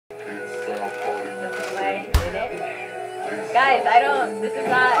Guys, this is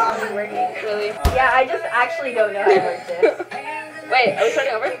not really working. Really? Yeah, I just actually don't know how to work this. Wait, are we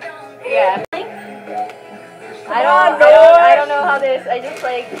starting over? Yeah. I don't know how this, I just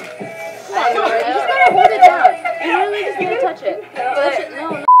like, You just gotta hold it down. You literally just need to touch it. Touch it.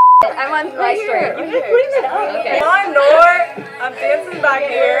 No. I'm on my story. You're putting it up. Okay. Come on, Nor. I'm dancing back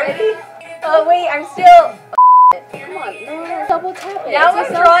here. Ready? Oh wait, I'm still. Come on. No. Double tap it. Now I'm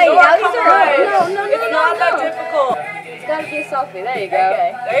trying. Now these are No. It's not that difficult. It's gotta be a selfie. There you go.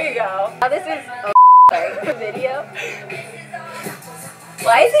 Okay. There you go. Now this is a video.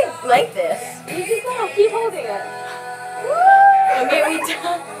 Why is it like this? You just gotta keep holding it. Okay, we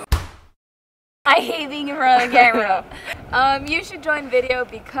done. I hate being in front of the camera. You should join video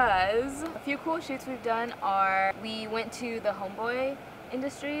because a few cool shoots we've done are we went to the Homeboy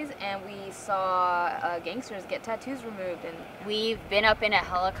Industries and we saw gangsters get tattoos removed, and we've been up in a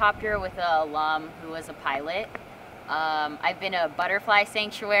helicopter with an alum who was a pilot. I've been a butterfly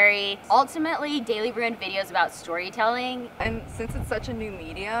sanctuary. Ultimately, Daily Bruin videos about storytelling. And since it's such a new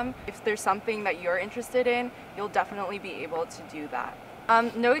medium, if there's something that you're interested in, you'll definitely be able to do that.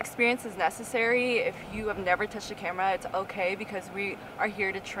 No experience is necessary. If you have never touched a camera, it's okay because we are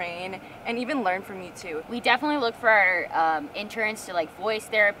here to train and even learn from you too. We definitely look for our interns to like voice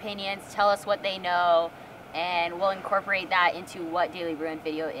their opinions, tell us what they know, and we'll incorporate that into what Daily Bruin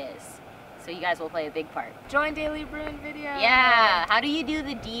video is. So you guys will play a big part. Join Daily Bruin video. Yeah. How do you do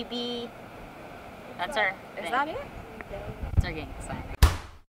the DB? That's our thing. Is that it? That's our gang sign.